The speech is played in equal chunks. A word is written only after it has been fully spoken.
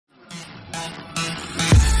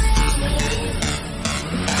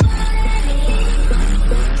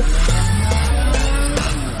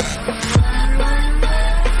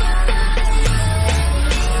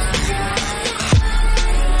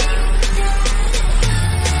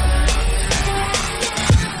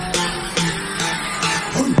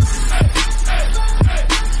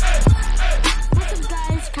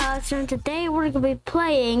we're gonna be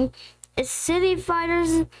playing is City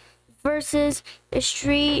Fighters versus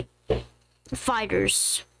Street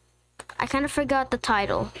Fighters. I kind of forgot the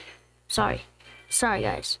title. Sorry,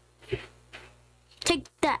 guys. Take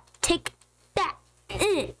that. Take that.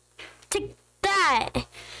 Take that.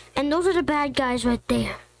 And those are the bad guys right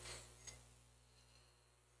there.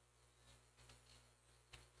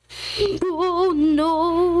 Oh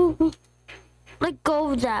no. Let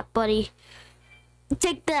go of that, buddy.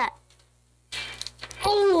 Take that.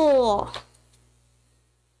 Oh.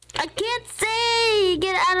 I can't see.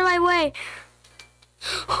 Get out of my way.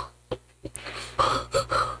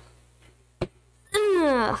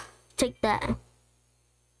 Take that.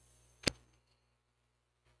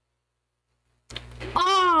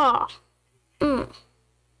 Oh.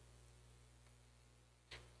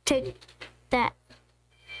 Take that.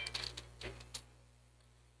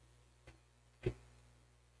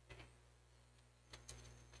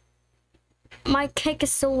 My kick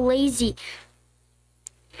is so lazy.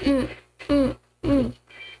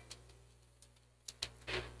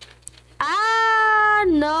 Ah,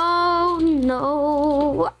 no.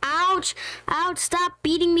 Ouch. Stop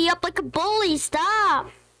beating me up like a bully. Stop.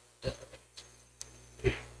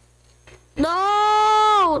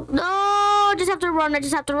 No. I just have to run.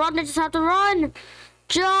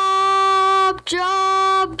 Jump.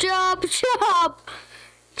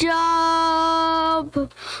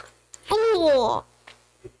 Oh.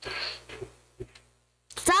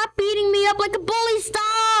 Stop beating me up like a bully.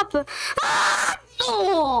 Stop. Ah,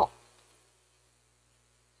 no.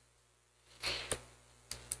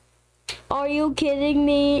 Are you kidding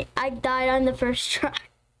me? I died on the first try.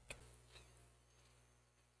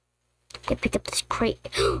 I picked up this crate.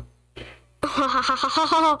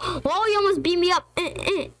 Whoa, you almost beat me up.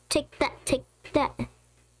 Take that.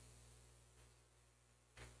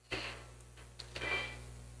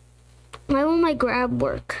 Why won't my grab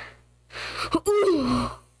work?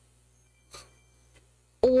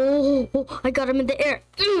 Oh, I got him in the air.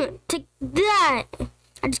 Take that.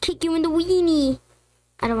 I just kick you in the weenie.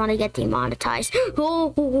 I don't want to get demonetized.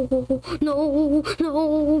 Oh,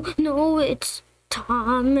 no, it's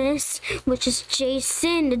Thomas, which is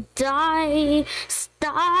Jason to die.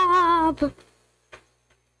 Stop.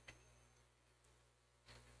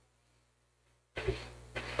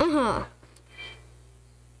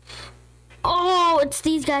 Oh, it's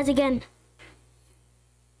these guys again.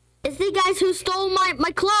 It's the guys who stole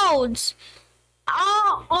my clothes.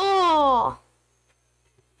 Oh.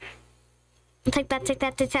 Take that.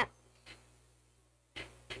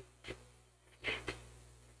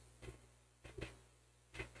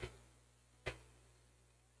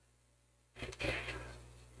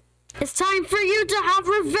 It's time for you to have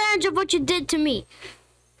revenge of what you did to me.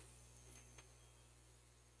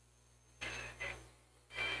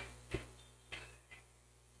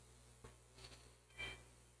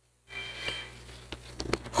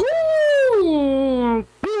 Oh,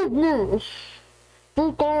 goodness.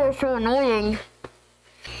 These guys are so annoying.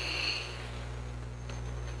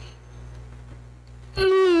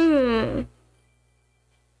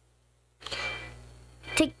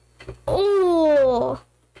 Take. Oh.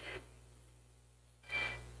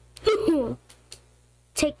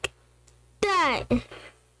 Take that.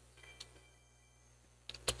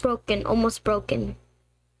 It's broken. Almost broken.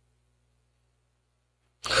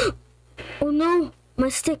 Oh no. My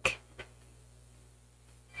stick.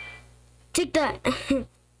 Take that.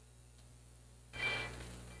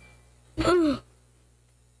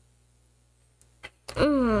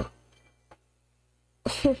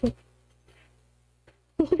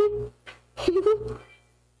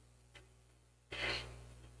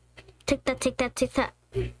 Take that.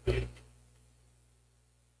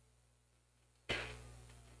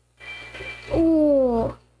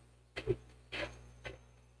 Oh.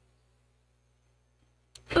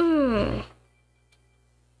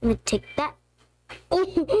 Let me take that.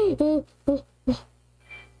 Oh.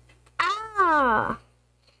 Ah.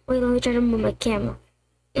 Wait, let me try to move my camera.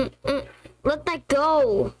 Let that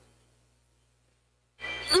go.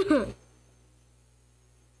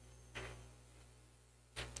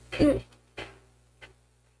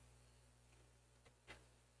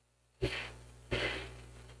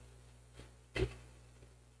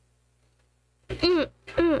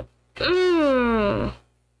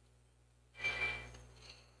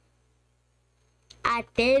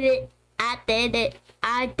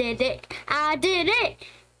 I did it.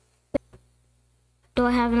 Do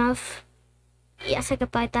I have enough? Yes, I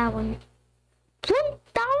could buy that one.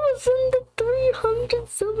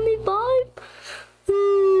 1,375.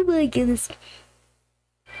 Oh my goodness.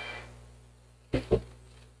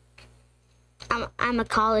 I'm a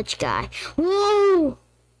college guy. Whoa!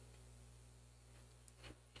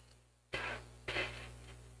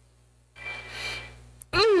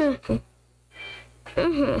 Mm-hmm.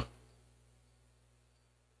 Mm-hmm.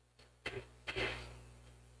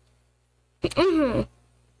 Mm-hmm.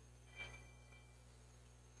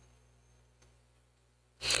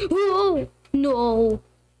 Whoa! No.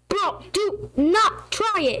 Bro, do not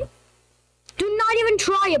try it. Do not even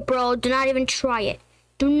try it, bro. Do not even try it.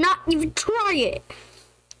 Do not even try it.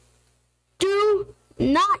 Do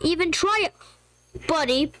not even try it.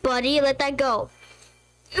 Buddy, let that go.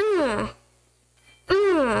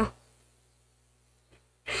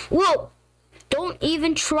 Whoa. Don't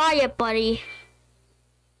even try it, buddy.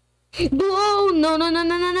 Whoa, no.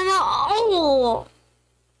 Oh.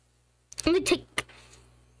 Let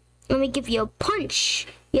me give you a punch.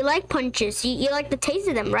 You like punches. You like the taste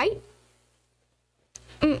of them, right?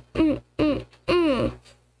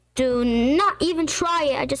 Do not even try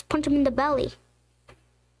it. I just punched him in the belly.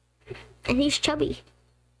 And he's chubby.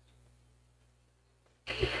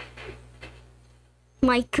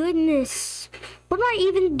 My goodness. What am I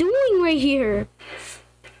even doing right here?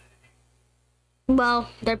 Well,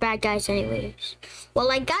 they're bad guys anyways.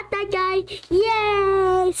 Well, I got that guy.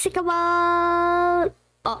 Yay! Sick about.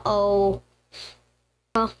 Uh-oh.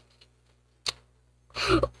 Oh.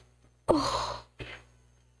 Oh.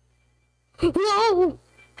 Whoa!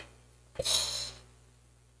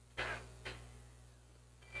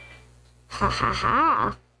 Ha ha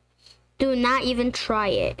ha. Do not even try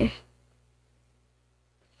it.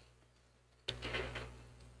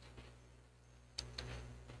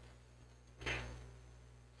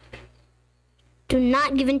 Do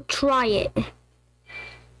not even try it.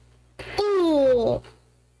 Oh.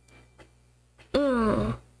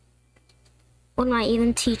 What am I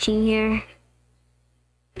even teaching here?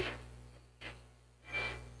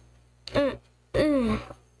 Oh.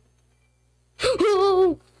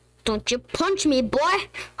 Don't you punch me, boy.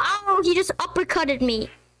 Oh, he just uppercutted me.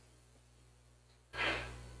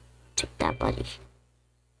 Take that, buddy.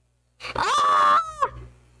 Ah!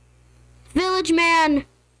 Village man.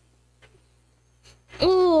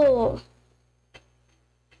 Oh.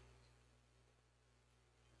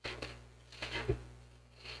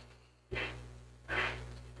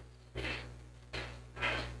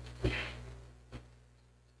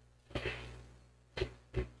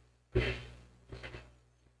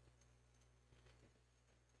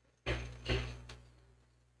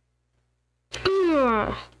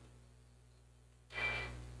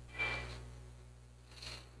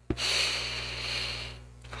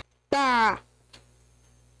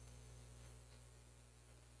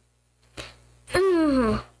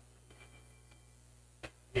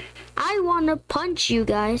 I want to punch you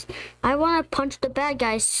guys. I want to punch the bad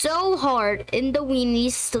guys so hard in the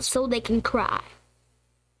weenies so they can cry.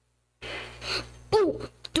 Oh,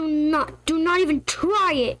 do not even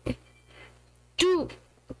try it. Do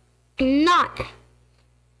not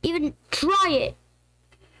even try it.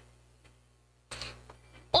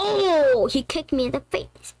 Oh, he kicked me in the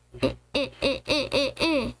face.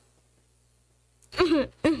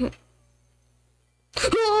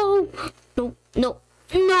 Oh,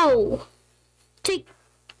 no. Take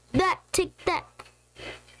that.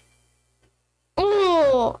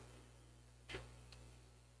 Oh.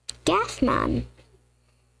 Gas man.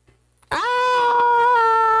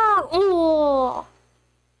 Ah! Oh.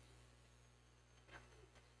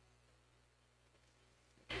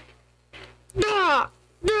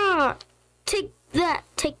 Take that.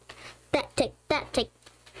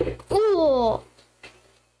 Oh.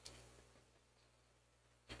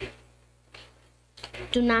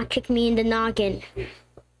 Do not kick me in the noggin.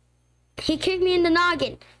 He kicked me in the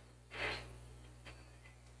noggin.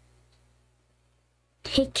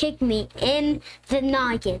 He kicked me in the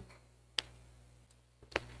noggin.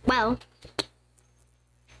 Well.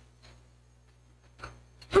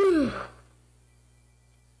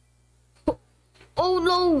 Oh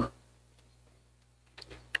no.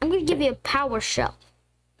 I'm gonna give you a power shell.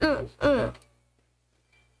 Oh.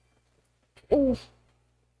 Oh.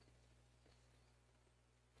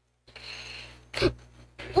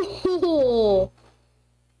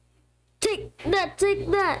 Take that.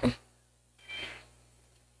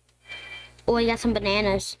 Oh, I got some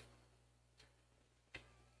bananas.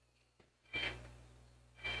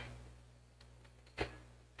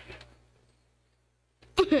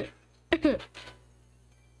 Oh my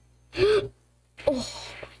God.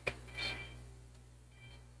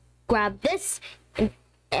 Grab this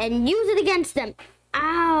and use it against them.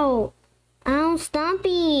 Ow. Ow,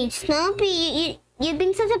 Stompy, you're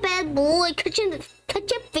being such a bad boy. Cut your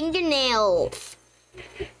fingernails.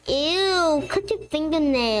 Ew, cut your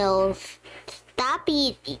fingernails. Stop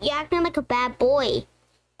it. You're acting like a bad boy.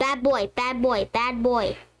 Bad boy, bad boy, bad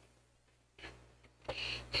boy.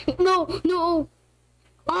 No, no.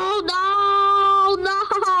 Oh,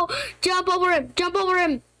 no, no. Jump over him, jump over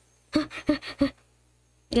him. I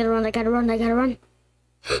gotta run, I gotta run, I gotta run.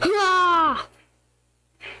 Ah!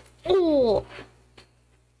 Oh.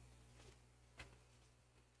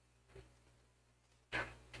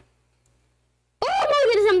 Oh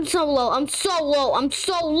my goodness, I'm so low. I'm so low. I'm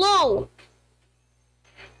so low.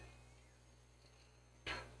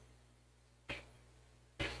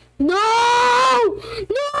 No!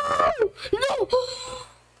 No! No!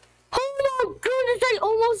 Oh my goodness, I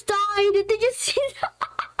almost died. Did you see that?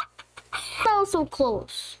 That was so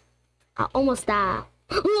close. I almost died.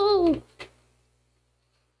 Oh!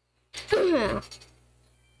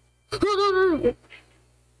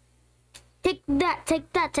 Take that,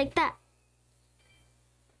 take that, take that.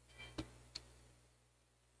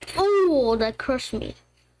 Oh, that crushed me.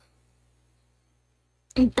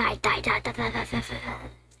 Die, die, die, die, die, die, die, die.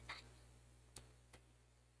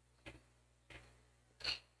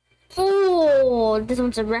 Oh, this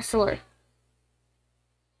one's a wrestler.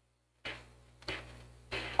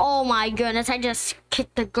 Oh my goodness, I just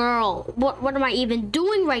kicked the girl. What am I even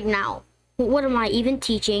doing right now? What am I even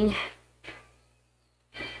teaching?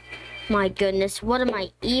 My goodness, what am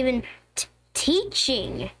I even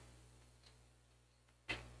teaching?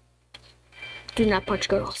 Do not punch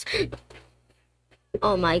girls.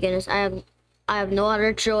 Oh my goodness, I have no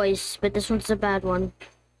other choice, but this one's a bad one.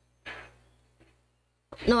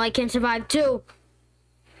 No, I can't survive too.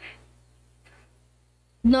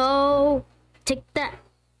 No, take that.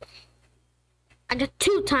 I got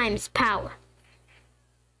 2 times power.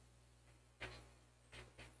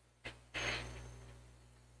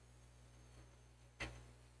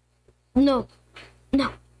 No,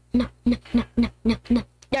 no, no, no, no, no, no, no.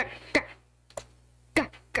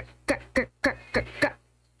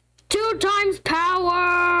 2 times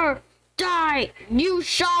power. Die. You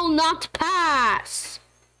shall not pass.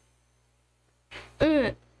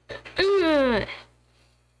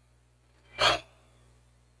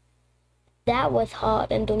 That was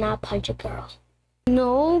hard, and do not punch a girl.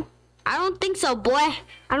 No, I don't think so, boy.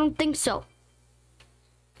 I don't think so.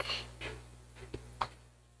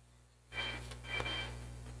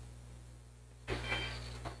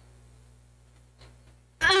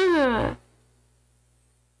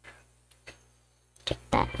 Take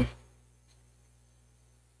that.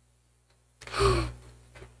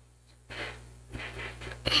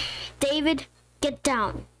 David, get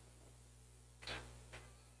down.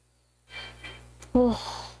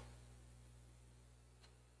 Oh.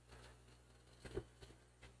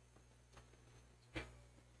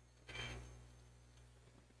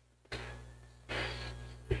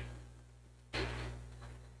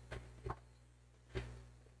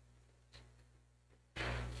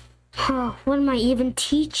 Oh, what am I even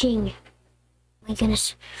teaching? My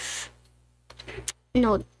goodness.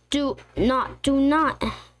 No, do not.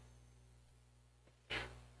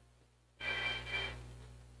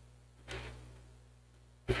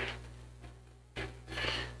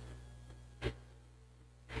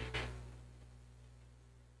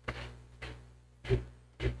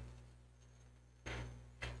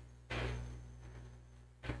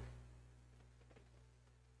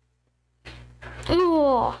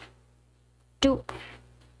 Oh, do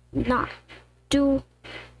not do.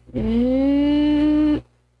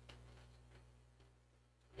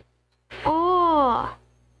 Oh,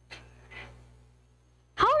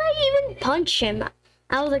 how did I even punch him?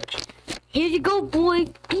 I was like, here you go, boy.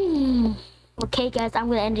 Okay, guys, I'm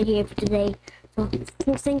gonna end it here for today. So,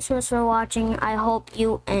 thanks so much for watching. I hope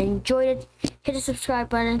you enjoyed it. Hit the subscribe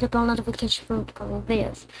button and the bell notification for upcoming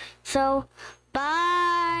videos. So, bye.